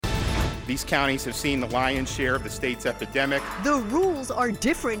These counties have seen the lion's share of the state's epidemic. The rules are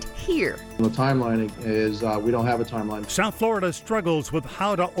different here. The timelining is we don't have a timeline. South Florida struggles with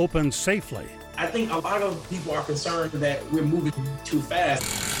how to open safely. I think a lot of people are concerned that we're moving too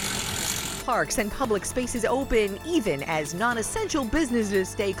fast. Parks and public spaces open even as non-essential businesses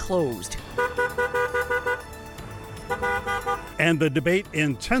stay closed. And the debate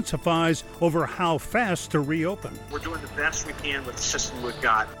intensifies over how fast to reopen. We're doing the best we can with the system we've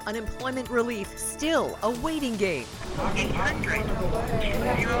got. Unemployment relief still a waiting game.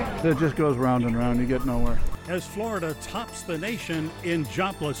 It just goes round and round, you get nowhere. As Florida tops the nation in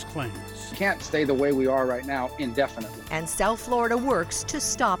jobless claims. Can't stay the way we are right now indefinitely. And South Florida works to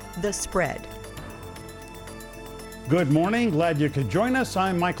stop the spread. Good morning. Glad you could join us.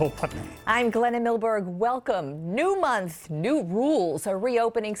 I'm Michael Putney. I'm Glenna Milberg. Welcome. New month, new rules. A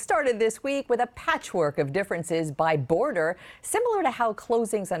reopening started this week with a patchwork of differences by border, similar to how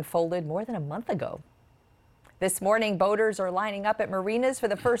closings unfolded more than a month ago. This morning, boaters are lining up at marinas for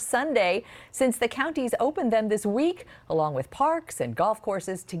the first Sunday since the counties opened them this week, along with parks and golf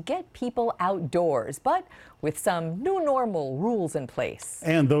courses to get people outdoors, but with some new normal rules in place.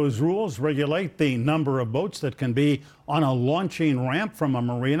 And those rules regulate the number of boats that can be on a launching ramp from a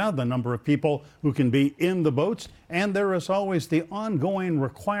marina, the number of people who can be in the boats, and there is always the ongoing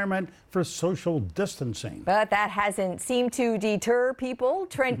requirement for social distancing. But that hasn't seemed to deter people.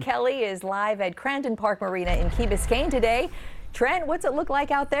 Trent Kelly is live at Crandon Park Marina in Key Biscayne today. Trent, what's it look like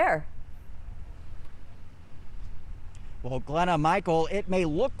out there? Well, Glenna, Michael, it may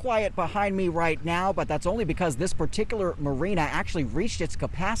look quiet behind me right now, but that's only because this particular marina actually reached its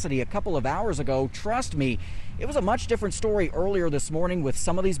capacity a couple of hours ago. Trust me, it was a much different story earlier this morning with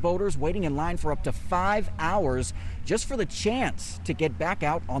some of these boaters waiting in line for up to 5 hours just for the chance to get back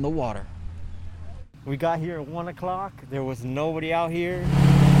out on the water. We got here at 1 o'clock. There was nobody out here.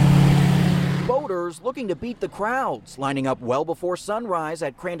 Boaters looking to beat the crowds, lining up well before sunrise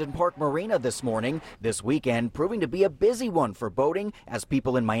at Crandon Park Marina this morning. This weekend proving to be a busy one for boating as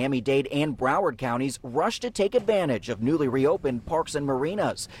people in Miami-Dade and Broward counties rush to take advantage of newly reopened parks and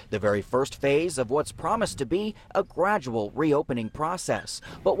marinas, the very first phase of what's promised to be a gradual reopening process.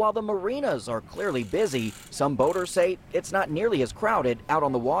 But while the marinas are clearly busy, some boaters say it's not nearly as crowded out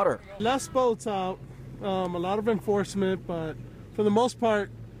on the water. Less boats out, a lot of enforcement, but for the most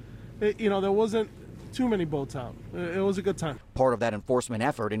part, there wasn't too many boats out. It was a good time. Part of that enforcement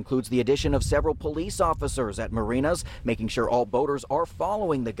effort includes the addition of several police officers at marinas, making sure all boaters are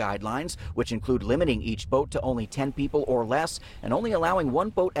following the guidelines, which include limiting each boat to only 10 people or less and only allowing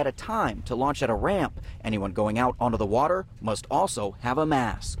one boat at a time to launch at a ramp. Anyone going out onto the water must also have a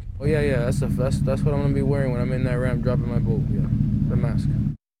mask. Oh yeah, that's what I'm going to be wearing when I'm in that ramp dropping my boat. Yeah, the mask.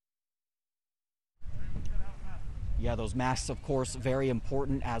 Yeah, those masks, of course, very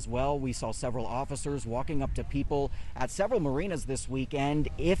important as well. We saw several officers walking up to people at several marinas this weekend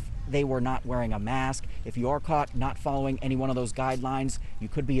if they were not wearing a mask. If you are caught not following any one of those guidelines, you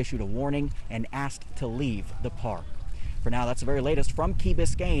could be issued a warning and asked to leave the park. For now, that's the very latest from Key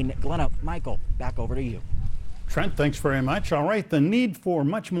Biscayne. Glenna, Michael, back over to you. Trent, thanks very much. All right, the need for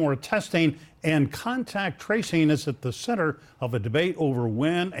much more testing and contact tracing is at the center of a debate over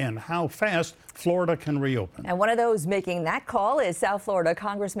when and how fast Florida can reopen. And one of those making that call is South Florida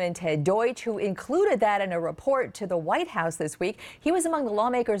Congressman Ted Deutsch, who included that in a report to the White House this week. He was among the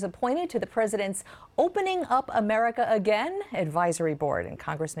lawmakers appointed to the president's Opening Up America Again advisory board. And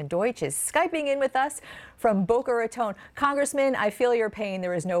Congressman Deutsch is Skyping in with us from Boca Raton. Congressman, I feel your pain.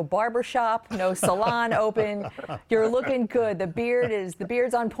 There is no barbershop, no salon open. You're looking good. The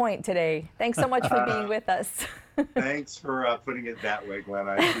beard's on point today. Thanks so much for being with us. Thanks for putting it that way, Glenn.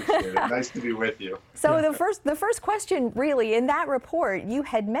 I appreciate it. Nice to be with you. So the first question, really, in that report, you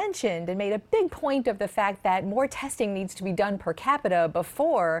had mentioned and made a big point of the fact that more testing needs to be done per capita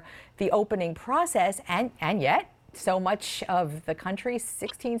before the opening process, and yet so much of the country,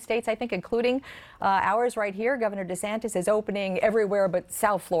 16 states, I think, including ours right here, Governor DeSantis is opening everywhere but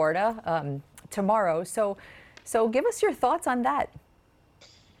South Florida tomorrow. So give us your thoughts on that.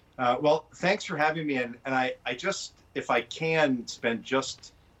 Well, thanks for having me. And I just, if I can, spend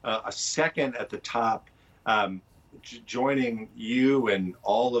just a second at the top joining you and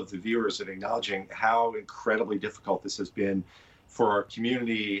all of the viewers and acknowledging how incredibly difficult this has been for our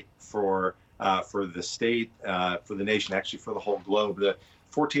community, for the state, for the nation, actually for the whole globe. The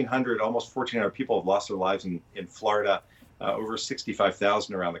almost 1,400 people have lost their lives in Florida, over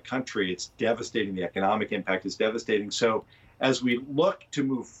 65,000 around the country. It's devastating. The economic impact is devastating. So as we look to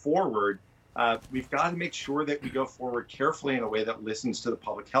move forward, we've got to make sure that we go forward carefully in a way that listens to the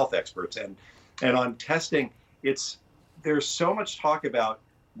public health experts. And on testing, there's so much talk about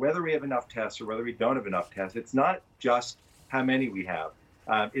whether we have enough tests or whether we don't have enough tests, it's not just how many we have.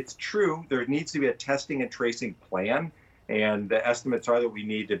 It's true, there needs to be a testing and tracing plan. And the estimates are that we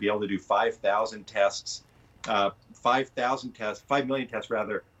need to be able to do 5,000 tests, 5 million tests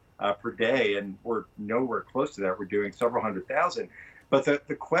rather, per day. And we're nowhere close to that. We're doing several 100,000. But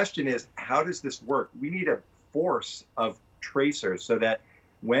the question is, how does this work? We need a force of tracers so that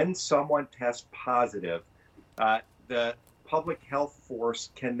when someone tests positive, the public health force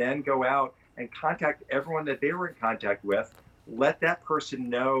can then go out and contact everyone that they were in contact with, let that person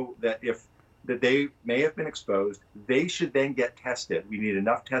know that that they may have been exposed, they should then get tested. We need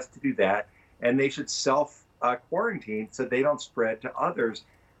enough tests to do that, and they should self-quarantine so they don't spread to others.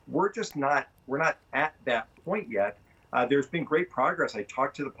 We're not at that point yet. There's been great progress. I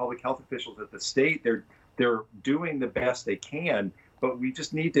talked to the public health officials at the state. They're doing the best they can, but we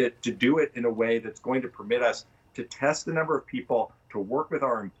just need to do it in a way that's going to permit us to test the number of people, to work with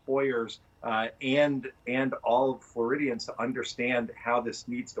our employers and all of Floridians to understand how this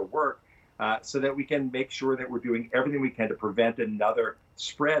needs to work, so that we can make sure that we're doing everything we can to prevent another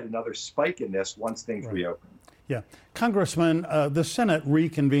spread, another spike in this once things reopen. Yeah. Congressman, the Senate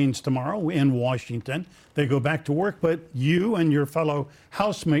reconvenes tomorrow in Washington. They go back to work, but you and your fellow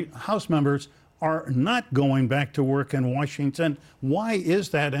House members are not going back to work in Washington. Why is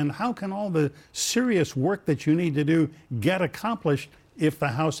that, and how can all the serious work that you need to do get accomplished if the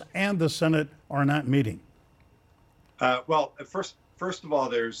House and the Senate are not meeting? Well, first of all,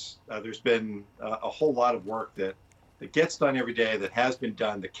 there's been a whole lot of work that gets done every day that has been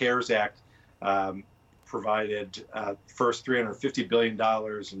done. The CARES Act provided first $350 billion,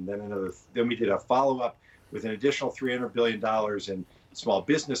 and then we did a follow-up with an additional $300 billion in small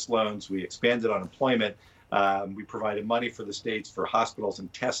business loans. We expanded unemployment. We provided money for the states for hospitals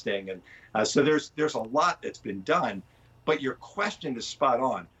and testing, and so there's a lot that's been done. But your question is spot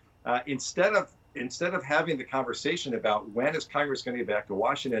on. Instead of having the conversation about when is Congress going to get back to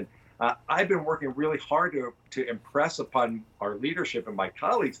Washington, I've been working really hard to impress upon our leadership and my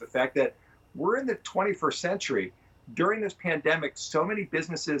colleagues the fact that we're in the 21st century. During this pandemic, so many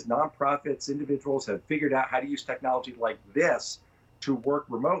businesses, nonprofits, individuals have figured out how to use technology like this to work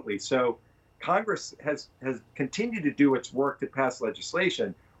remotely. So Congress has continued to do its work to pass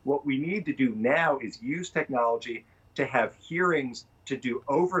legislation. What we need to do now is use technology to have hearings, to do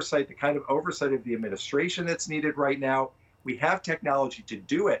oversight, the kind of oversight of the administration that's needed right now. We have technology to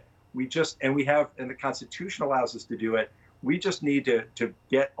do it. And the Constitution allows us to do it. We just need to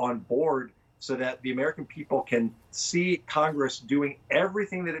get on board so that the American people can see Congress doing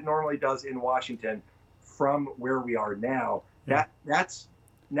everything that it normally does in Washington from where we are now. Yeah.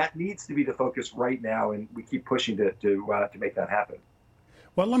 That needs to be the focus right now, and we keep pushing to make that happen.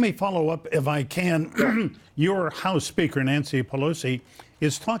 Well, let me follow up if I can. Your House Speaker, Nancy Pelosi,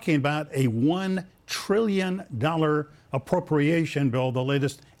 is talking about a $1 trillion appropriation bill, the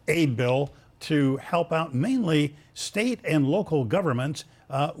latest aid bill, to help out mainly state and local governments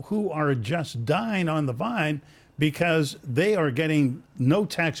who are just dying on the vine because they are getting no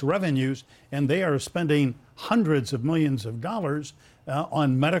tax revenues and they are spending hundreds of millions of dollars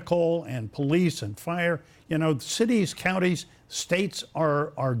on medical and police and fire. You know, cities, counties, states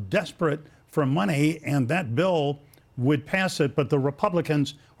are desperate for money, and that bill would pass it. But the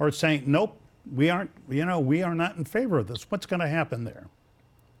Republicans are saying, nope, we are not in favor of this. What's going to happen there?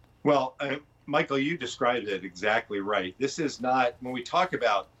 Well, Michael, you described it exactly right. This is not, when we talk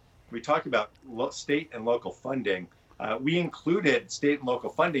about state and local funding, we included state and local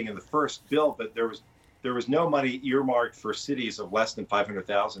funding in the first bill, but there was no money earmarked for cities of less than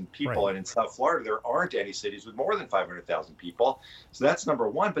 500,000 people. Right. And in South Florida, there aren't any cities with more than 500,000 people. So that's number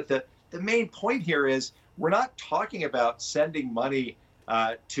one. But the main point here is we're not talking about sending money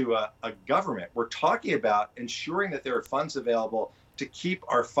to a government. We're talking about ensuring that there are funds available to keep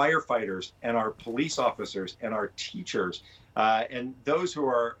our firefighters and our police officers and our teachers and those who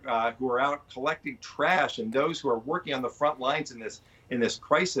are out collecting trash and those who are working on the front lines in this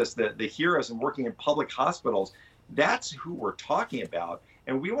crisis, the heroes and working in public hospitals. That's who we're talking about.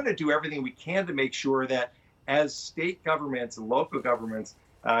 And we want to do everything we can to make sure that as state governments and local governments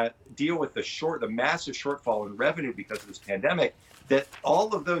deal with the massive shortfall in revenue because of this pandemic, that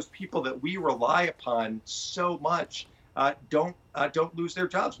all of those people that we rely upon so much don't lose their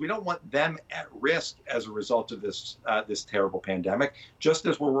jobs. We don't want them at risk as a result of this terrible pandemic, just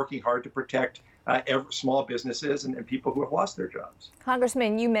as we're working hard to protect small businesses and people who have lost their jobs.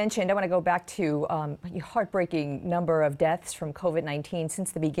 Congressman, you mentioned, I want to go back to a heartbreaking number of deaths from COVID-19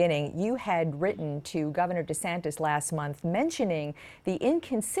 since the beginning. You had written to Governor DeSantis last month mentioning the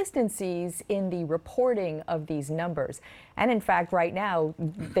inconsistencies in the reporting of these numbers. And in fact, right now,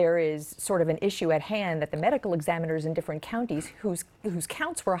 there is sort of an issue at hand that the medical examiners in different counties whose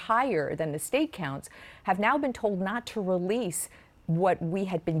counts were higher than the state counts have now been told not to release what we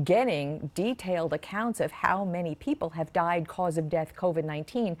had been getting, detailed accounts of how many people have died cause of death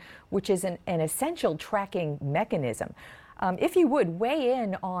COVID-19, which is an essential tracking mechanism. If you would weigh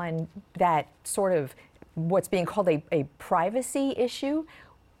in on that sort of what's being called a privacy issue,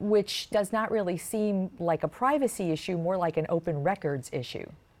 which does not really seem like a privacy issue, more like an open records issue.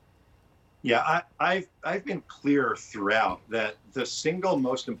 Yeah, I've been clear throughout that the single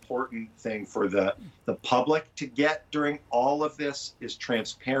most important thing for the public to get during all of this is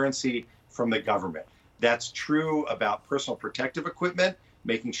transparency from the government. That's true about personal protective equipment,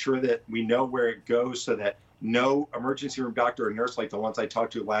 making sure that we know where it goes so that no emergency room doctor or nurse like the ones I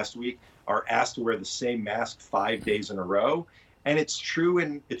talked to last week are asked to wear the same mask 5 days in a row. And it's true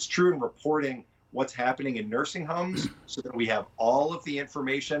in reporting what's happening in nursing homes so that we have all of the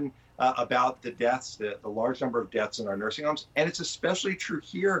information about the deaths, the large number of deaths in our nursing homes. And it's especially true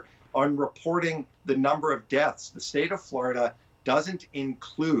here on reporting the number of deaths. The state of Florida doesn't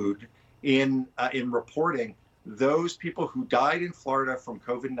include in reporting those people who died in Florida from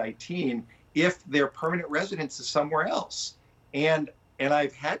COVID-19 if their permanent residence is somewhere else. And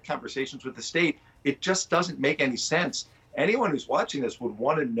I've had conversations with the state. It just doesn't make any sense. Anyone who's watching this would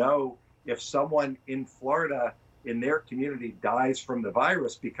want to know if someone in Florida in their community dies from the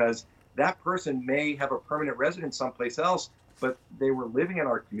virus, because that person may have a permanent residence someplace else, but they were living in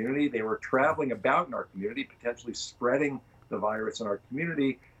our community, they were traveling about in our community, potentially spreading the virus in our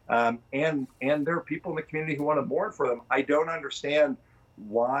community, and there are people in the community who want to mourn for them. I don't understand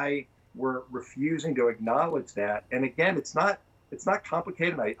why we're refusing to acknowledge that. And again, it's not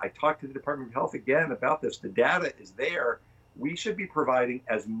complicated. I talked to the Department of Health again about this. The data is there. We should be providing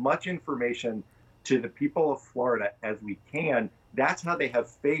as much information to the people of Florida as we can. That's how they have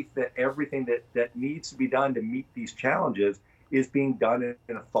faith that everything that needs to be done to meet these challenges is being done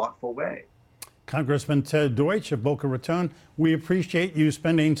in a thoughtful way. Congressman Ted Deutsch of Boca Raton, we appreciate you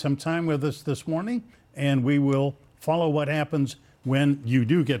spending some time with us this morning, and we will follow what happens when you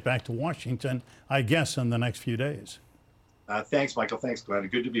do get back to Washington, I guess, in the next few days. Thanks, Michael. Thanks, Glenn.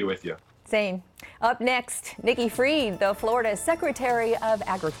 Good to be with you. Same. Up next, Nikki Fried, the Florida Secretary of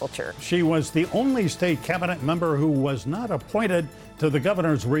Agriculture. She was the only state cabinet member who was not appointed to the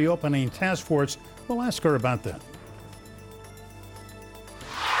governor's reopening task force. We'll ask her about that.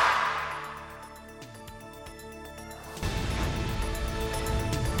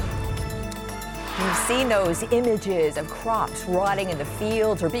 You've seen those images of crops rotting in the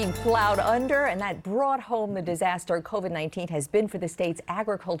fields or being plowed under, and that brought home the disaster COVID-19 has been for the state's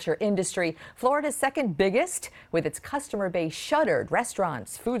agriculture industry. Florida's second biggest, with its customer base shuttered,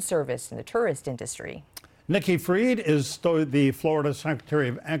 restaurants, food service, and the tourist industry. Nikki Fried is the Florida Secretary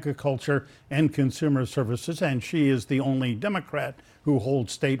of Agriculture and Consumer Services, and she is the only Democrat who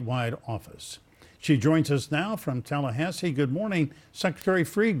holds statewide office. She joins us now from Tallahassee. Good morning, Secretary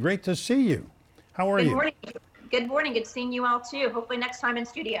Fried. Great to see you. How are you? Good morning. Good morning. Good seeing you all, too. Hopefully next time in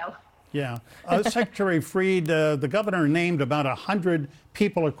studio. Yeah. Secretary Fried, the governor named about 100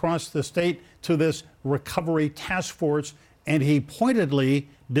 people across the state to this recovery task force, and he pointedly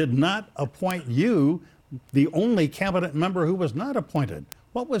did not appoint you, the only cabinet member who was not appointed.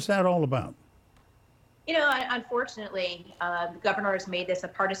 What was that all about? You know, unfortunately, the governor has made this a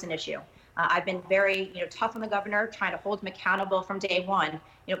partisan issue. I've been very, tough on the governor, trying to hold him accountable from day one,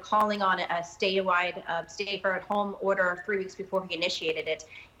 calling on a statewide stay-at-home order 3 weeks before he initiated it.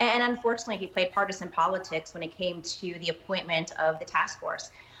 And unfortunately, he played partisan politics when it came to the appointment of the task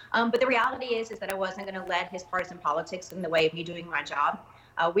force. But the reality is that I wasn't going to let his partisan politics in the way of me doing my job.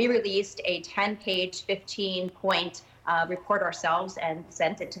 We released a 10-page, 15-point report ourselves and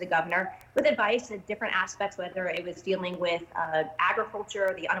sent it to the governor with advice at different aspects, whether it was dealing with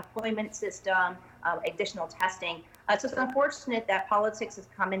agriculture, the unemployment system, additional testing. So it's unfortunate that politics has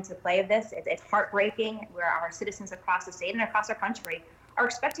come into play of this. It's heartbreaking where our citizens across the state and across our country are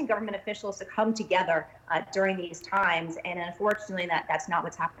expecting government officials to come together during these times. And unfortunately, that's not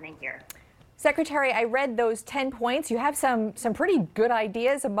what's happening here. Secretary, I read those 10 points. You have some pretty good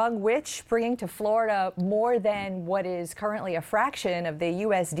ideas, among which bringing to Florida more than what is currently a fraction of the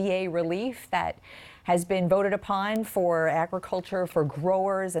USDA relief that has been voted upon for agriculture, for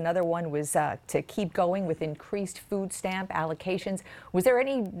growers. Another one was to keep going with increased food stamp allocations. Was there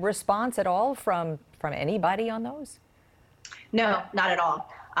any response at all from anybody on those? No, not at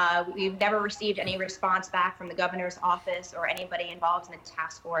all. We've never received any response back from the governor's office or anybody involved in the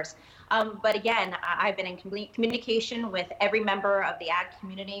task force. But again, I've been in communication with every member of the ag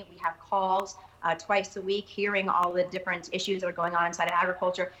community. We have calls twice a week, hearing all the different issues that are going on inside of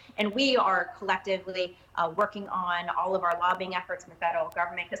agriculture. And we are collectively working on all of our lobbying efforts in the federal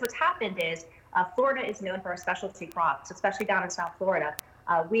government. Because what's happened is Florida is known for our specialty crops, especially down in South Florida.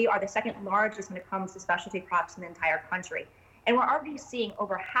 We are the second largest when it comes to specialty crops in the entire country. And we're already seeing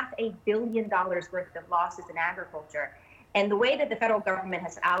over $500 million worth of losses in agriculture. And the way that the federal government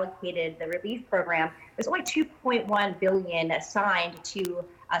has allocated the relief program, there's only $2.1 billion assigned to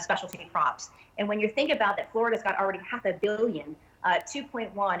specialty crops. And when you think about that, Florida's got already $500 million.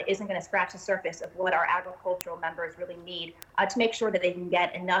 2.1 isn't going to scratch the surface of what our agricultural members really need to make sure that they can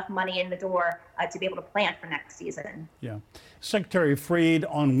get enough money in the door to be able to plant for next season. Yeah. Secretary Freed,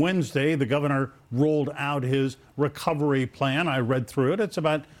 on Wednesday, the governor rolled out his recovery plan. I read through it. It's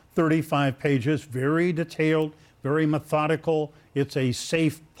about 35 pages, very detailed, very methodical. It's a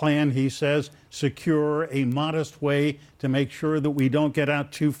safe plan, he says, secure, a modest way to make sure that we don't get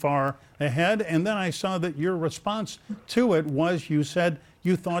out too far ahead. And then I saw that your response to it was, you said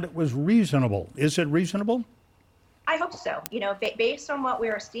you thought it was reasonable. Is it reasonable? I hope so. You know, based on what we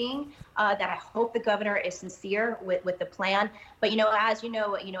are seeing, that I hope the governor is sincere with the plan. But, as you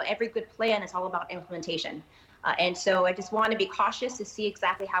know, every good plan is all about implementation. And so I just want to be cautious to see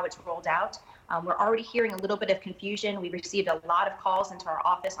exactly how it's rolled out. We're already hearing a little bit of confusion. We received a lot of calls into our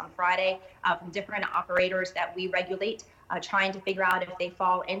office on Friday from different operators that we regulate, trying to figure out if they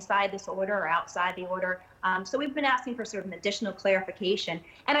fall inside this order or outside the order. So we've been asking for sort of an additional clarification.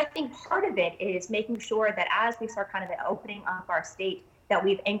 And I think part of it is making sure that as we start kind of opening up our state, that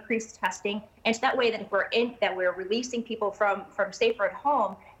we've increased testing. And so that way that if we're releasing people from safer at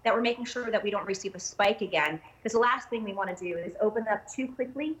home, that we're making sure that we don't receive a spike again. Because the last thing we want to do is open up too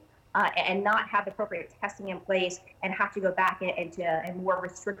quickly and not have the appropriate testing in place and have to go back into a more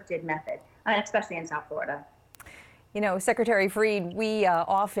restricted method, and especially in South Florida. Secretary Freed, we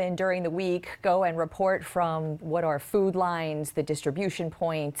often during the week go and report from what are food lines, the distribution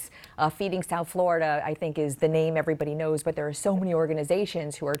points. Feeding South Florida, I think, is the name everybody knows, but there are so many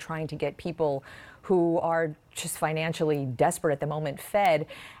organizations who are trying to get people who are just financially desperate at the moment fed.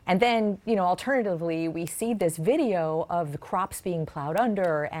 And then, alternatively, we see this video of the crops being plowed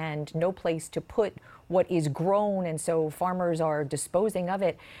under and no place to put what is grown, and so farmers are disposing of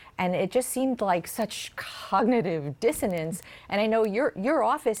it. And it just seemed like such cognitive dissonance. And I know your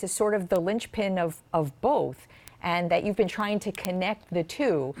office is sort of the linchpin of both, and that you've been trying to connect the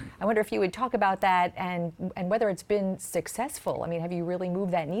two. I wonder if you would talk about that and whether it's been successful. I mean, have you really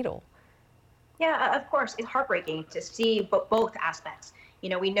moved that needle? Yeah, of course. It's heartbreaking to see both aspects.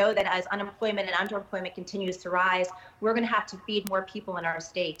 We know that as unemployment and underemployment continues to rise, we're going to have to feed more people in our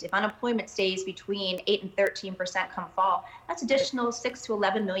state. If unemployment stays between 8 and 13% come fall, that's additional 6 to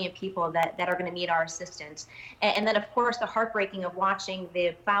 11 million people that are going to need our assistance. And then, of course, the heartbreaking of watching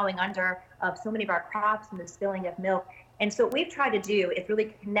the plowing under of so many of our crops and the spilling of milk. And so what we've tried to do is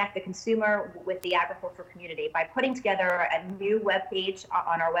really connect the consumer with the agricultural community by putting together a new webpage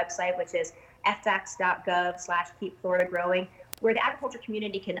on our website, which is fdacs.gov/keepfloridagrowing, where the agriculture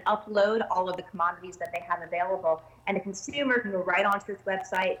community can upload all of the commodities that they have available. And the consumer can go right onto this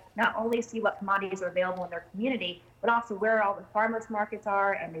website, not only see what commodities are available in their community, but also where all the farmers markets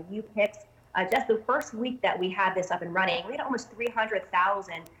are and the U-Picks. Just the first week that we had this up and running, we had almost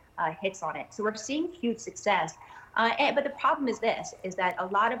 300,000 hits on it. So we're seeing huge success. But the problem is that a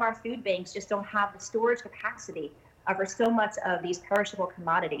lot of our food banks just don't have the storage capacity for so much of these perishable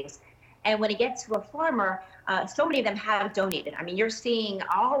commodities. And when it gets to a farmer, so many of them have donated. I mean, you're seeing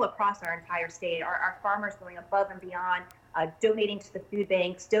all across our entire state, our farmers going above and beyond, donating to the food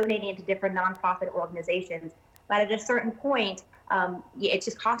banks, donating to different nonprofit organizations. But at a certain point, it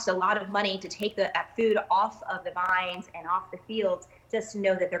just costs a lot of money to take that food off of the vines and off the fields just to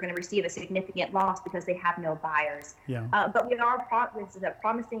know that they're going to receive a significant loss because they have no buyers. Yeah. But this is a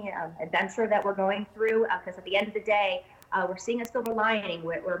promising adventure that we're going through because at the end of the day, we're seeing a silver lining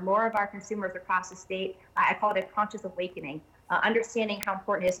where more of our consumers across the state, I call it a conscious awakening, understanding how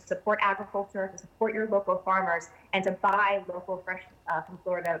important it is to support agriculture, to support your local farmers, and to buy local fresh from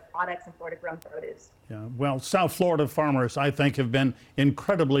Florida products and Florida grown produce. Yeah, well, South Florida farmers, I think, have been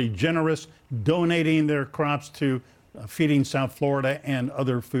incredibly generous, donating their crops to Feeding South Florida and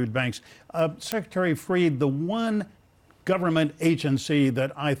other food banks. Secretary Freed, the one government agency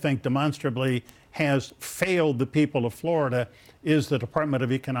that I think demonstrably has failed the people of Florida is the Department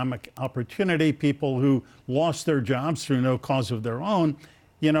of Economic Opportunity. People who lost their jobs through no cause of their own,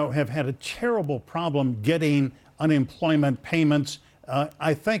 have had a terrible problem getting unemployment payments.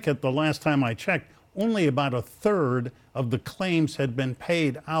 I think at the last time I checked, only about a third of the claims had been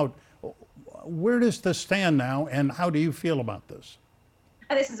paid out. Where does this stand now, and how do you feel about this?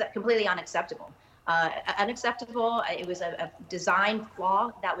 This is completely unacceptable. Unacceptable. It was a design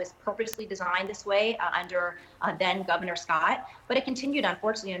flaw that was purposely designed this way under then Governor Scott, but it continued,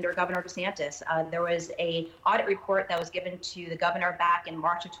 unfortunately, under Governor DeSantis. There was a audit report that was given to the governor back in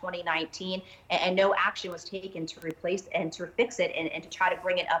March of 2019, and no action was taken to replace and to fix it and to try to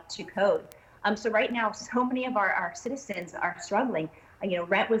bring it up to code. So right now, so many of our citizens are struggling.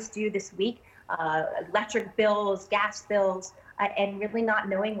 Rent was due this week, electric bills, gas bills, and really not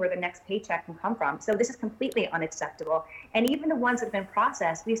knowing where the next paycheck can come from. So this is completely unacceptable. And even the ones that have been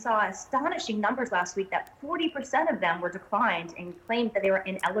processed, we saw astonishing numbers last week that 40% of them were declined and claimed that they were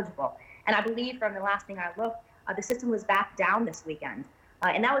ineligible. And I believe from the last thing I looked, the system was back down this weekend.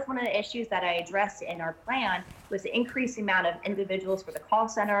 And that was one of the issues that I addressed in our plan, was the increasing amount of individuals for the call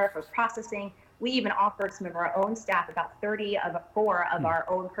center, for processing. We even offered some of our own staff, about 34 of our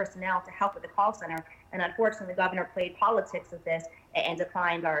own personnel, to help with the call center. And unfortunately, the governor played politics with this and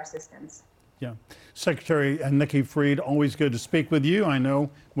declined our assistance. Yeah. Secretary Nikki Freed, always good to speak with you. I know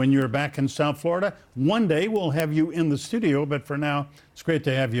when you're back in South Florida, one day we'll have you in the studio, but for now, it's great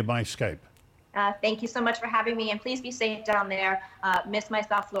to have you by Skype. Thank you so much for having me, and please be safe down there. Miss my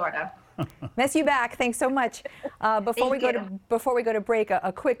South Florida. Miss you back. Thanks so much. Before we go to break,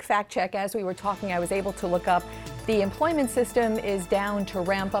 a quick fact check. As we were talking, I was able to look up the employment system is down to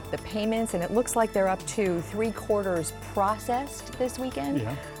ramp up the payments, and it looks like they're up to 3/4 processed this weekend.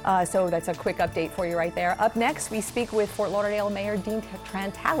 Yeah. So that's a quick update for you right there. Up next, we speak with Fort Lauderdale Mayor Dean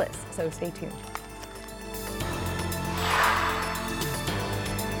Trantalis. So stay tuned.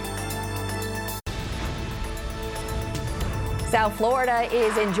 South Florida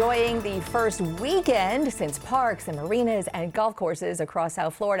is enjoying the first weekend since parks and marinas and golf courses across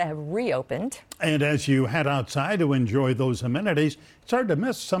South Florida have reopened. And as you head outside to enjoy those amenities, it's hard to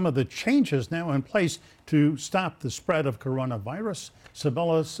miss some of the changes now in place to stop the spread of coronavirus.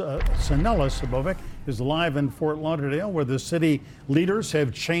 Sanella Sabovic is live in Fort Lauderdale, where the city leaders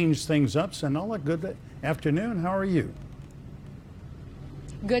have changed things up. Sanella, good afternoon. How are you?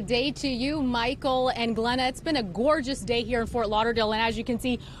 Good day to you, Michael and Glenna. It's been a gorgeous day here in Fort Lauderdale, and as you can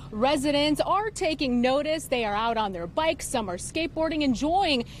see, residents are taking notice. They are out on their bikes, some are skateboarding,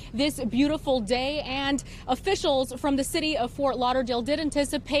 enjoying this beautiful day, and officials from the city of Fort Lauderdale did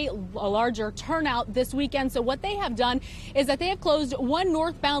anticipate a larger turnout this weekend. So what they have done is that they have closed one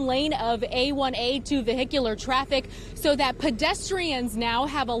northbound lane of A1A to vehicular traffic so that pedestrians now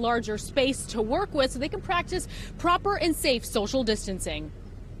have a larger space to work with so they can practice proper and safe social distancing.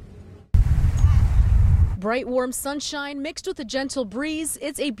 Bright, warm sunshine mixed with a gentle breeze.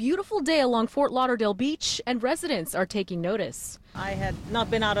 It's a beautiful day along Fort Lauderdale Beach, and residents are taking notice. I had not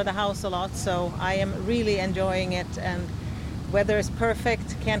been out of the house a lot, so I am really enjoying it, and weather is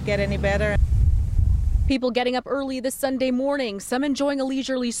perfect, can't get any better. People getting up early this Sunday morning, some enjoying a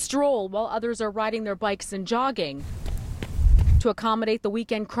leisurely stroll, while others are riding their bikes and jogging. To accommodate the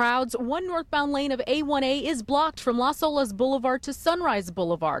weekend crowds, one northbound lane of A1A is blocked from Las Olas Boulevard to Sunrise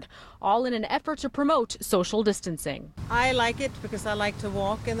Boulevard, all in an effort to promote social distancing. I like it because I like to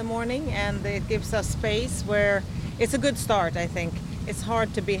walk in the morning, and it gives us space where it's a good start, I think. It's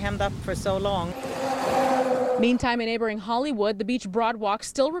hard to be hemmed up for so long. Meantime, in neighboring Hollywood, the beach Broadwalk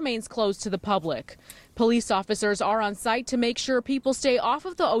still remains closed to the public. Police officers are on site to make sure people stay off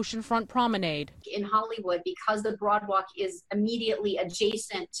of the oceanfront promenade. In Hollywood, because the Broadwalk is immediately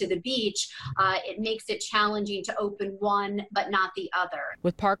adjacent to the beach, it makes it challenging to open one but not the other.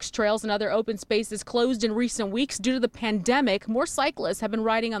 With parks, trails, and other open spaces closed in recent weeks due to the pandemic, more cyclists have been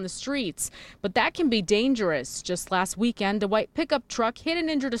riding on the streets. But that can be dangerous. Just last weekend, a white pickup truck hit and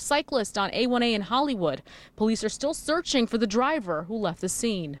injured a cyclist on A1A in Hollywood. Police are still searching for the driver who left the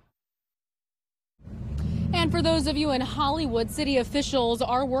scene. And for those of you in Hollywood, city officials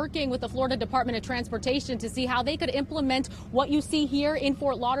are working with the Florida Department of Transportation to see how they could implement what you see here in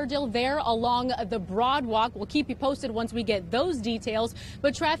Fort Lauderdale there along the Broad Walk. We'll keep you posted once we get those details.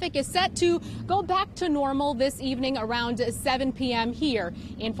 But traffic is set to go back to normal this evening around 7 p.m. here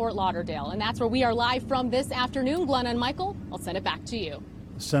in Fort Lauderdale. And that's where we are live from this afternoon. Glenn and Michael, I'll send it back to you.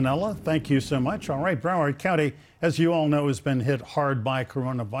 Sanella, thank you so much. All right, Broward County, as you all know, has been hit hard by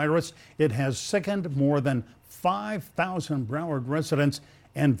coronavirus. It has sickened more than 5,000 Broward residents,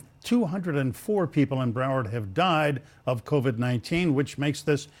 and 204 people in Broward have died of COVID-19, which makes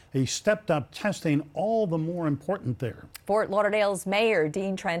this a stepped-up testing all the more important there. Fort Lauderdale's Mayor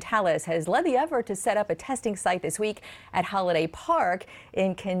Dean Trantalis has led the effort to set up a testing site this week at Holiday Park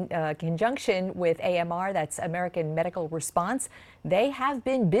in conjunction with AMR, that's American Medical Response. They have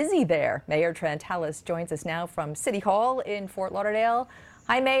been busy there. Mayor Trantalis joins us now from City Hall in Fort Lauderdale.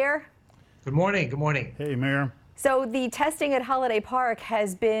 Hi, Mayor. Good morning. Good morning. Hey, Mayor. So the testing at Holiday Park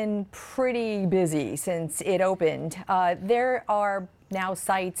has been pretty busy since it opened. There are now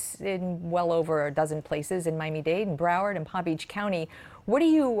sites in well over a dozen places in Miami-Dade and Broward and Palm Beach County. What do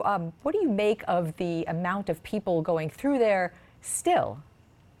you make of the amount of people going through there still?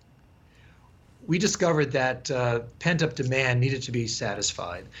 We discovered that pent-up demand needed to be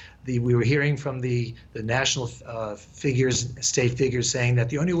satisfied. We were hearing from the national figures, state figures, saying that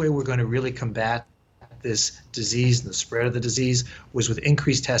the only way we're going to really combat this disease and the spread of the disease was with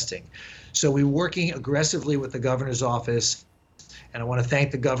increased testing. So we're working aggressively with the governor's office, and I want to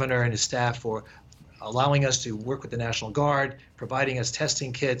thank the governor and his staff for allowing us to work with the National Guard, providing us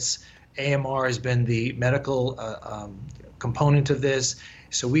testing kits. AMR has been the medical component of this.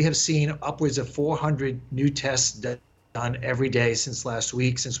 So we have seen upwards of 400 new tests done every day since last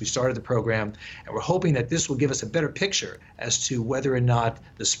week, since we started the program, and we're hoping that this will give us a better picture as to whether or not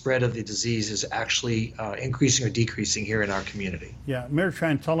the spread of the disease is actually increasing or decreasing here in our community. Yeah, Mayor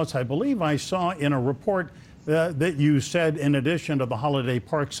Trantalis, I believe I saw in a report that you said, in addition to the Holiday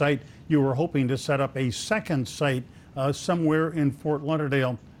Park site, you were hoping to set up a second site somewhere in Fort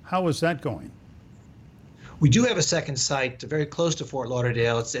Lauderdale. How is that going? We do have a second site very close to Fort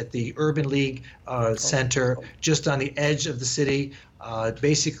Lauderdale. It's at the Urban League Center, just on the edge of the city.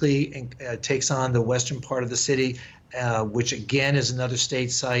 Basically takes on the western part of the city, which again is another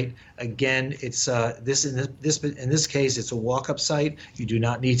state site. Again, it's in this case, it's a walk-up site. You do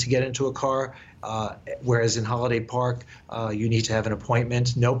not need to get into a car. Whereas in Holiday Park, you need to have an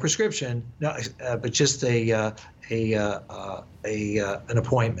appointment, no prescription, but just an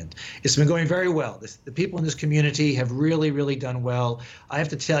appointment. It's been going very well. The people in this community have really done well. I have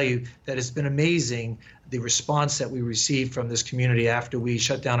to tell you that it's been amazing, the response that we received from this community after we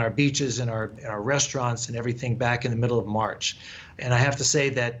shut down our beaches and our restaurants and everything back in the middle of March. And I have to say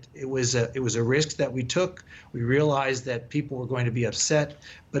that it was a risk that we took. We realized that people were going to be upset,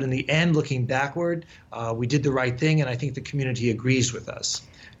 but in the end, looking backward, we did the right thing, and I think the community agrees with us.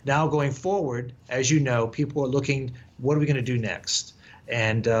 Now going forward, as you know, people are looking, what are we going to do next?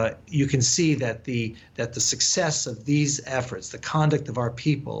 And you can see that the success of these efforts, the conduct of our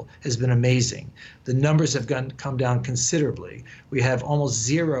people, has been amazing. The numbers have come down considerably. We have almost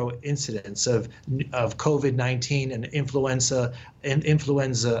zero incidents of COVID-19 and influenza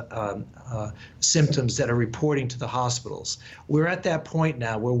symptoms that are reporting to the hospitals. We're at that point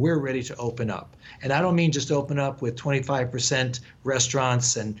now where we're ready to open up. And I don't mean just open up with 25%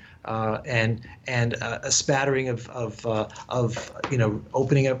 restaurants and a spattering of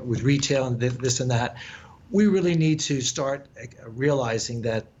opening up with retail and this and that. We really need to start realizing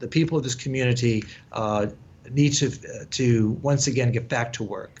that the people of this community need to once again get back to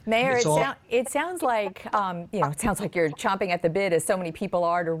work. Mayor, it sounds like it sounds like you're chomping at the bit, as so many people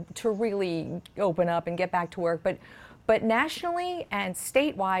are, to really open up and get back to work. But nationally and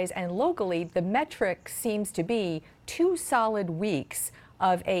state-wise and locally, the metric seems to be 2 solid weeks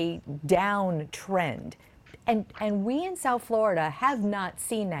of a downtrend. And we in South Florida have not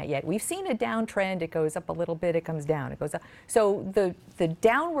seen that yet. We've seen a downtrend. It goes up a little bit, it comes down, it goes up. So the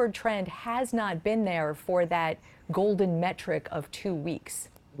downward trend has not been there for that golden metric of 2 weeks.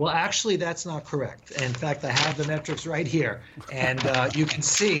 Well, actually, that's not correct. In fact, I have the metrics right here. And you can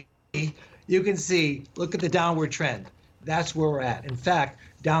see, look at the downward trend. That's where we're at. In fact,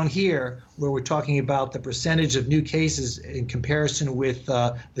 down here, where we're talking about the percentage of new cases in comparison with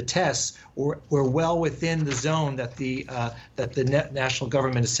the tests, we're well within the zone that the national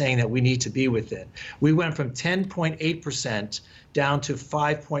government is saying that we need to be within. We went from 10.8% down to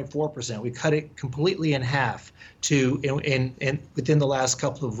 5.4%. We cut it completely in half within the last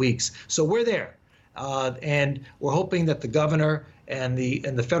couple of weeks. So we're there, and we're hoping that the governor and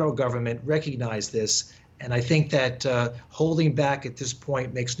the federal government recognize this And I think that holding back at this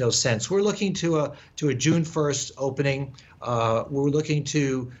point makes no sense. We're looking to a June 1st opening. We're looking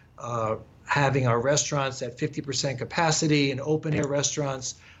to having our restaurants at 50% capacity and open air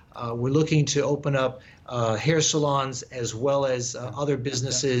restaurants. We're looking to open up hair salons as well as other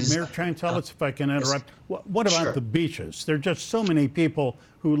businesses. Mayor Trantelis, if I can interrupt, what about Sure. the beaches? There are just so many people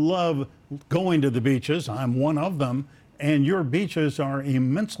who love going to the beaches. I'm one of them. And your beaches are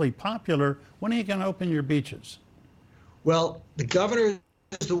immensely popular. When are you going to open your beaches? Well, the governor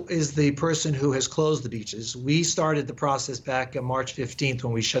is the person who has closed the beaches. We started the process back on March 15th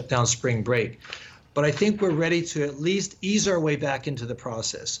when we shut down spring break. But I think we're ready to at least ease our way back into the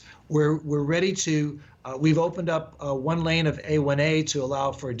process. We're ready to, we've opened up one lane of A1A to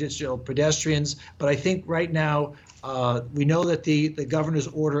allow for additional pedestrians. But I think right now, we know that the governor's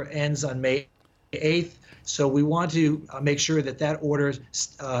order ends on May 8th. So we want to make sure that that order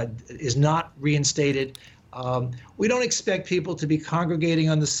is not reinstated. We don't expect people to be congregating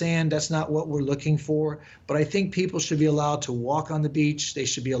on the sand. That's not what we're looking for. But I think people should be allowed to walk on the beach. They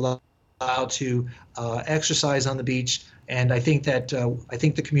should be allowed to exercise on the beach. And I think that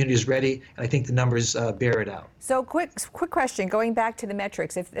the community is ready, and I think the numbers bear it out. So quick question, going back to the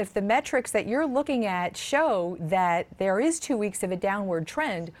metrics. If the metrics that you're looking at show that there is 2 weeks of a downward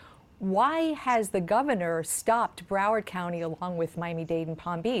trend, why has the governor stopped Broward County, along with Miami-Dade and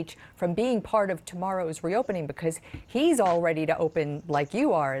Palm Beach, from being part of tomorrow's reopening? Because he's all ready to open like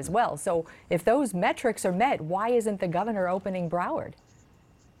you are as well. So if those metrics are met, why isn't the governor opening Broward?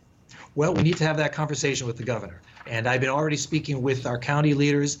 Well, we need to have that conversation with the governor. And I've been already speaking with our county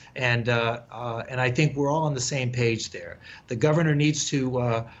leaders, and I think we're all on the same page there. The governor needs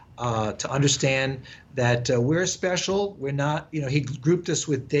to understand that we're special. We're not, he grouped us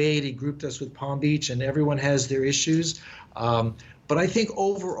with Dade, he grouped us with Palm Beach, and everyone has their issues. But I think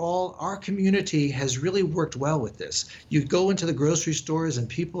overall, our community has really worked well with this. You go into the grocery stores and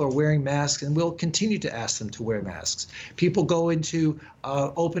people are wearing masks, and we'll continue to ask them to wear masks. People go into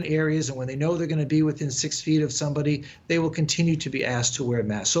open areas, and when they know they're going to be within 6 feet of somebody, they will continue to be asked to wear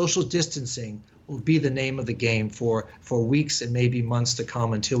masks. Social distancing will be the name of the game for weeks and maybe months to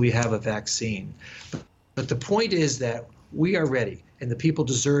come until we have a vaccine. But the point is that we are ready, and the people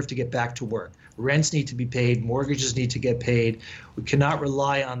deserve to get back to work. Rents need to be paid. Mortgages need to get paid. We cannot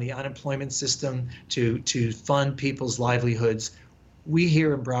rely on the unemployment system to fund people's livelihoods. We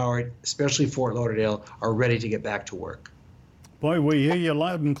here in Broward, especially Fort Lauderdale, are ready to get back to work. Boy, we hear you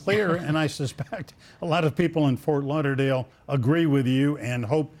loud and clear, and I suspect a lot of people in Fort Lauderdale agree with you and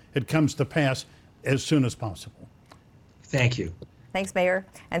hope it comes to pass as soon as possible. Thank you. Thanks, Mayor.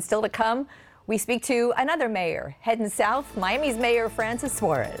 And still to come, we speak to another mayor heading south, Miami's Mayor Francis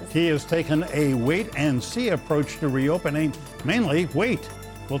Suarez. He has taken a wait-and-see approach to reopening, mainly wait.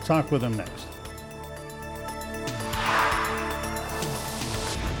 We'll talk with him next.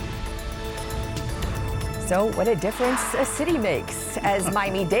 So what a difference a city makes. As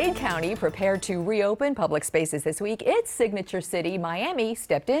Miami-Dade County prepared to reopen public spaces this week, its signature city, Miami,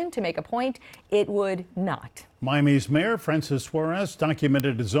 stepped in to make a point it would not. Miami's Mayor Francis Suarez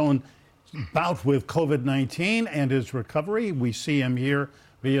documented his own bout with COVID-19 and his recovery. We see him here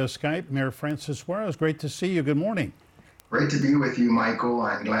via Skype. Mayor Francis Suarez, great to see you. Good morning. Great to be with you, Michael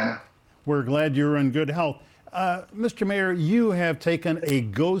and Glenna. We're glad you're in good health. Mr. Mayor, you have taken a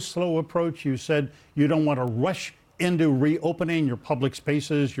go-slow approach. You said you don't want to rush into reopening your public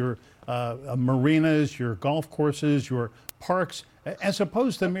spaces, your marinas, your golf courses, your parks, as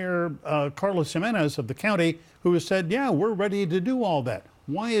opposed to Mayor Carlos Jimenez of the county, who has said, yeah, we're ready to do all that.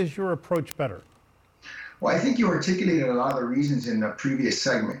 Why is your approach better? Well, I think you articulated a lot of the reasons in the previous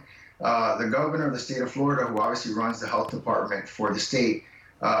segment. The governor of the state of Florida, who obviously runs the health department for the state,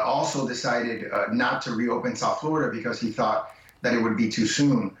 also decided not to reopen South Florida because he thought that it would be too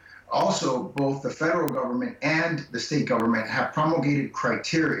soon. Also, both the federal government and the state government have promulgated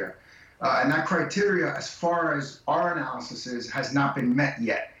criteria. And that criteria, as far as our analysis is, has not been met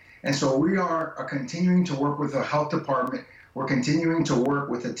yet. And so we are continuing to work with the health department. We're continuing to work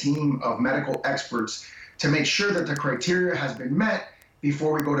with a team of medical experts to make sure that the criteria has been met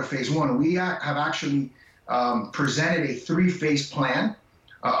before we go to phase one. We have actually presented a 3-phase plan.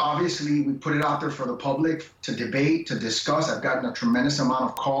 Obviously, we put it out there for the public to debate, to discuss. I've gotten a tremendous amount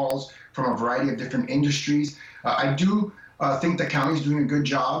of calls from a variety of different industries. I do think the county's doing a good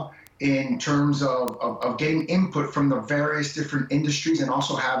job in terms of getting input from the various different industries and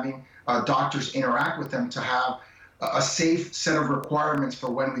also having doctors interact with them to have a safe set of requirements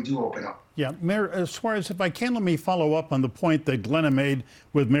for when we do open up. Yeah, Mayor Suarez, if I can, let me follow up on the point that Glenna made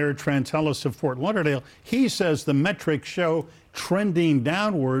with Mayor Trantelis of Fort Lauderdale. He says the metrics show trending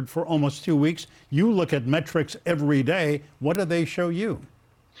downward for almost 2 weeks. You look at metrics every day. What do they show you?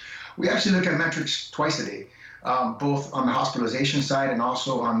 We actually look at metrics twice a day, both on the hospitalization side and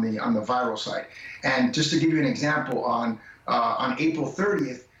also on the viral side. And just to give you an example, on April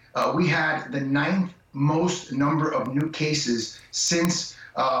 30th, we had the 9th most number of new cases since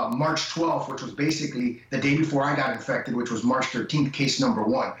March 12th, which was basically the day before I got infected, which was March 13th, case number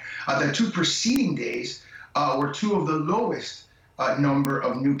 1. The 2 preceding days were 2 of the lowest number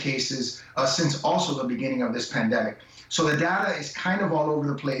of new cases since also the beginning of this pandemic. So the data is kind of all over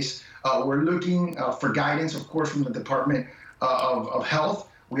the place. We're looking for guidance, of course, from the Department of Health.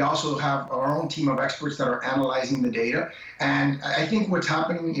 We also have our own team of experts that are analyzing the data. And I think what's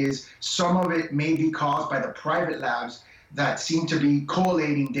happening is some of it may be caused by the private labs that seem to be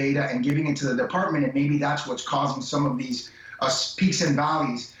collating data and giving it to the department. And maybe that's what's causing some of these peaks and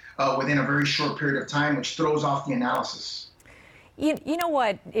valleys within a very short period of time, which throws off the analysis. You know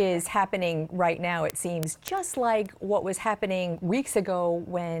what is happening right now, it seems, just like what was happening weeks ago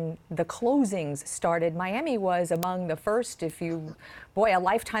when the closings started. Miami was among the first, a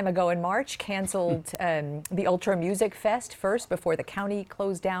lifetime ago in March, canceled the Ultra Music Fest first before the county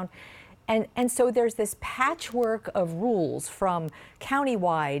closed down. And so there's this patchwork of rules from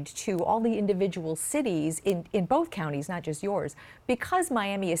countywide to all the individual cities in both counties, not just yours, because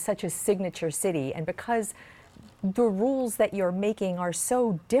Miami is such a signature city and because the rules that you're making are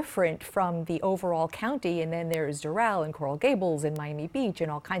so different from the overall county. And then there's Doral and Coral Gables and Miami Beach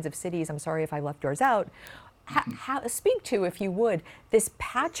and all kinds of cities. I'm sorry if I left yours out. Speak to, if you would, this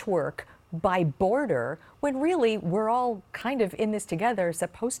patchwork by border when really we're all kind of in this together,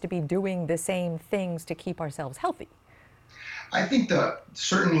 supposed to be doing the same things to keep ourselves healthy. I think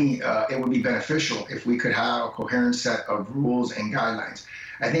certainly it would be beneficial if we could have a coherent set of rules and guidelines.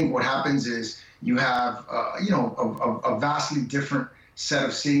 I think what happens is you have, a vastly different set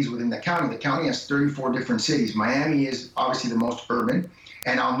of cities within the county. The county has 34 different cities. Miami is obviously the most urban.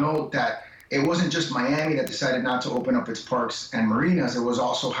 And I'll note that it wasn't just Miami that decided not to open up its parks and marinas. It was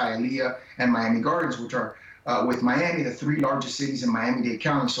also Hialeah and Miami Gardens, which are, with Miami, the 3 largest cities in Miami-Dade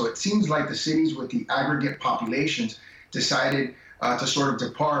County. So it seems like the cities with the aggregate populations decided to sort of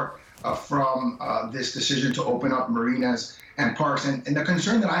depart from this decision to open up marinas and parks. And the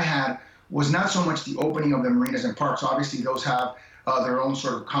concern that I had was not so much the opening of the marinas and parks. Obviously, those have their own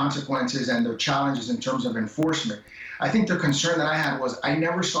sort of consequences and their challenges in terms of enforcement. I think the concern that I had was I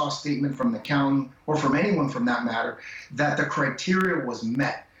never saw a statement from the county or from anyone from that matter that the criteria was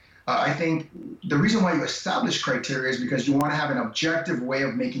met. I think the reason why you establish criteria is because you want to have an objective way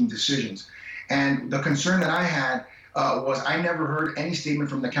of making decisions. And the concern that I had was I never heard any statement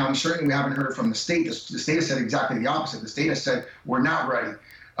from the county. Certainly we haven't heard it from the state. The state has said exactly the opposite. The state has said we're not ready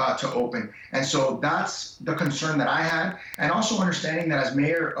to open. And so that's the concern that I had. And also understanding that as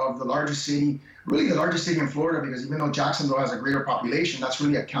mayor of the largest city, really the largest city in Florida, because even though Jacksonville has a greater population, that's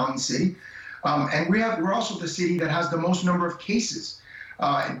really a county city. And we're also the city that has the most number of cases,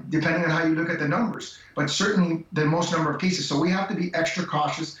 depending on how you look at the numbers, but certainly the most number of cases. So we have to be extra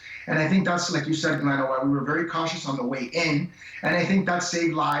cautious. And I think that's, like you said, Glenna, why we were very cautious on the way in. And I think that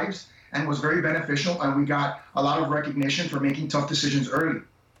saved lives and was very beneficial. And we got a lot of recognition for making tough decisions early.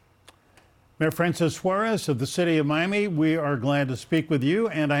 Mayor Francis Suarez of the city of Miami, we are glad to speak with you.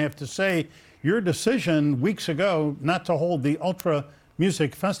 And I have to say, your decision weeks ago not to hold the Ultra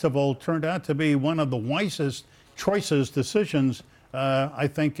Music Festival turned out to be one of the wisest decisions I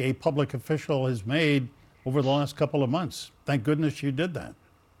think a public official has made over the last couple of months. Thank goodness you did that.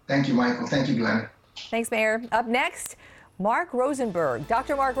 Thank you, Michael. Thank you, Glenn. Thanks, Mayor. Up next, Mark Rosenberg.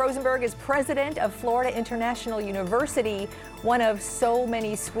 Dr. Mark Rosenberg is president of Florida International University, one of so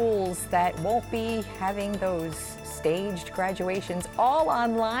many schools that won't be having those staged graduations all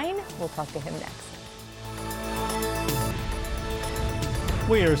online. We'll talk to him next.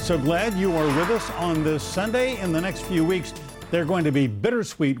 We are so glad you are with us on this Sunday. In the next few weeks, they're going to be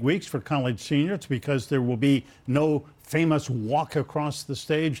bittersweet weeks for college seniors because there will be no famous walk across the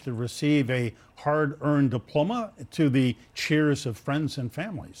stage to receive a hard-earned diploma to the cheers of friends and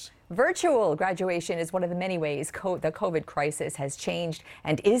families. Virtual graduation is one of the many ways the COVID crisis has changed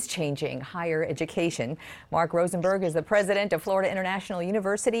and is changing higher education. Mark Rosenberg is the president of Florida International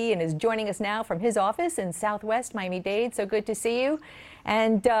University and is joining us now from his office in Southwest Miami-Dade. So good to see you.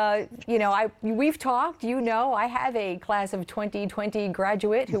 And, we've talked, I have a class of 2020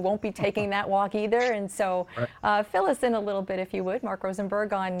 graduate who won't be taking that walk either. And so fill us in a little bit, if you would, Mark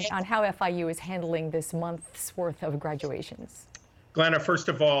Rosenberg, on how FIU is handling this month's worth of graduations. Glenna, first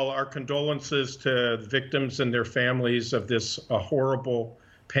of all, our condolences to the victims and their families of this horrible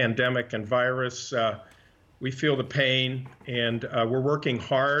pandemic and virus. We feel the pain, and we're working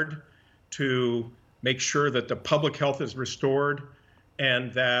hard to make sure that the public health is restored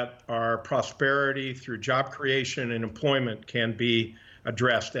and that our prosperity through job creation and employment can be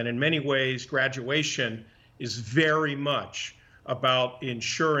addressed. And in many ways, graduation is very much about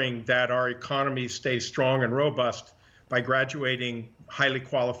ensuring that our economy stays strong and robust by graduating highly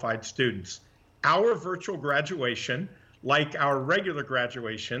qualified students. Our virtual graduation, like our regular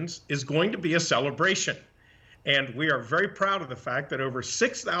graduations, is going to be a celebration. And we are very proud of the fact that over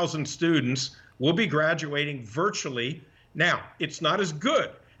 6,000 students will be graduating virtually. Now, it's not as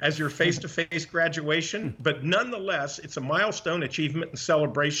good as your face-to-face graduation, but nonetheless, it's a milestone achievement and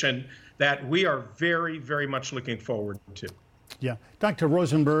celebration that we are very, very much looking forward to. Yeah. Dr.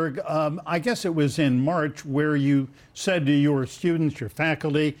 Rosenberg, I guess it was in March where you said to your students, your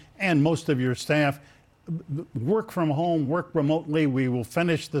faculty, and most of your staff, work from home, work remotely. We will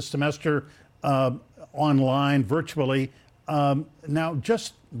finish the semester online, virtually. Now,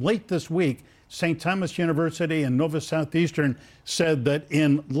 just late this week, St. Thomas University and Nova Southeastern said that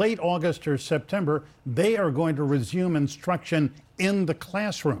in late August or September, they are going to resume instruction in the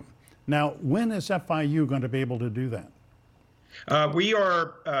classroom. Now, when is FIU going to be able to do that? We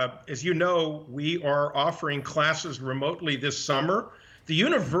are, as you know, we are offering classes remotely this summer. The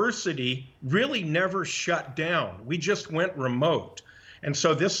university really never shut down. We just went remote. And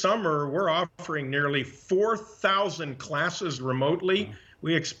so this summer, we're offering nearly 4,000 classes remotely.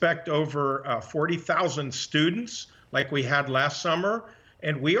 We expect over 40,000 students like we had last summer.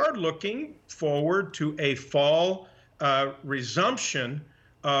 And we are looking forward to a fall resumption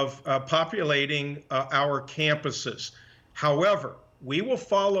of populating our campuses. However, we will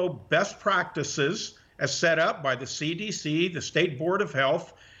follow best practices as set up by the CDC, the State Board of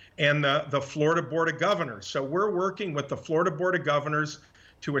Health, and the Florida Board of Governors. So we're working with the Florida Board of Governors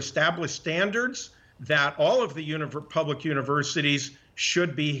to establish standards that all of the public universities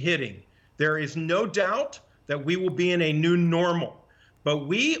should be hitting. There is no doubt that we will be in a new normal, but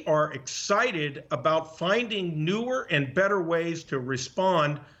we are excited about finding newer and better ways to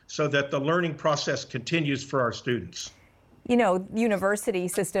respond so that the learning process continues for our students. You know, university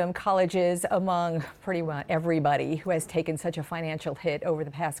system, colleges, among pretty much everybody who has taken such a financial hit over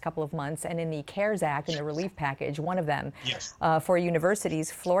the past couple of months, and in the CARES Act and the relief package, one of them, yes, for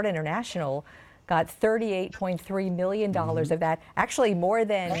universities, Florida International got $38.3 million of that, actually more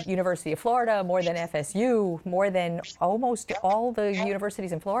than University of Florida, more than FSU, more than almost all the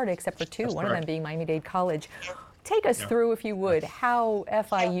universities in Florida except for two, one of them being Miami-Dade College. Take us through, if you would, how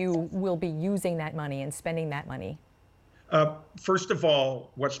FIU will be using that money and spending that money. First of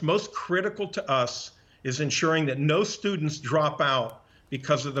all, what's most critical to us is ensuring that no students drop out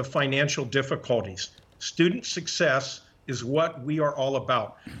because of the financial difficulties. Student success is what we are all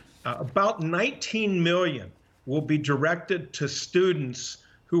about. About 19 million will be directed to students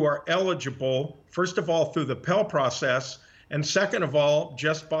who are eligible, first of all, through the Pell process, and second of all,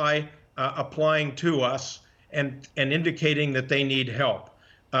 just by applying to us and indicating that they need help.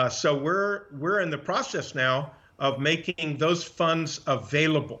 So we're in the process now of making those funds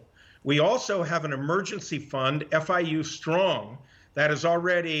available. We also have an emergency fund, FIU Strong, that has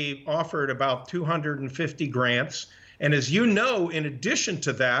already offered about 250 grants. And as you know, in addition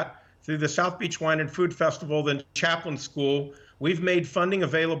to that, through the South Beach Wine and Food Festival and Chaplain School, we've made funding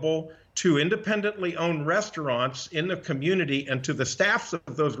available to independently owned restaurants in the community and to the staffs of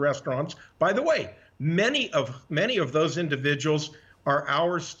those restaurants. By the way, many of those individuals are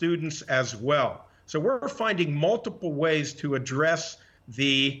our students as well. So we're finding multiple ways to address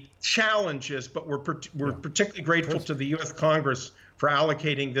the challenges, but we're particularly grateful to the U.S. Congress for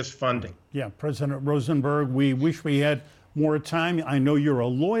allocating this funding. Yeah, President Rosenberg, we wish we had more time. I know you're a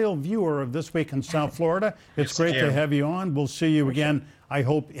loyal viewer of This Week in South Florida. It's great to have you on. We'll see you again, I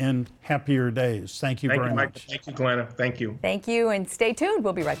hope, in happier days. Thank you very much. Thank you, Glenna. Thank you. Thank you, and stay tuned.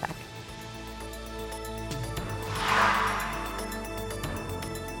 We'll be right back.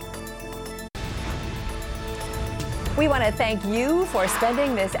 We want to thank you for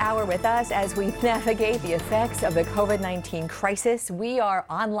spending this hour with us as we navigate the effects of the COVID-19 crisis. We are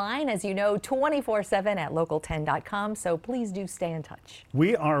online, as you know, 24/7 at local10.com, so please do stay in touch.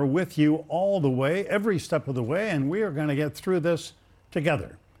 We are with you all the way, every step of the way, and we are going to get through this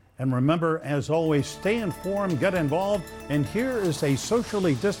together. And remember, as always, stay informed, get involved, and here is a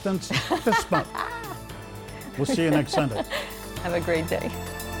socially distanced fist bump. We'll see you next Sunday. Have a great day.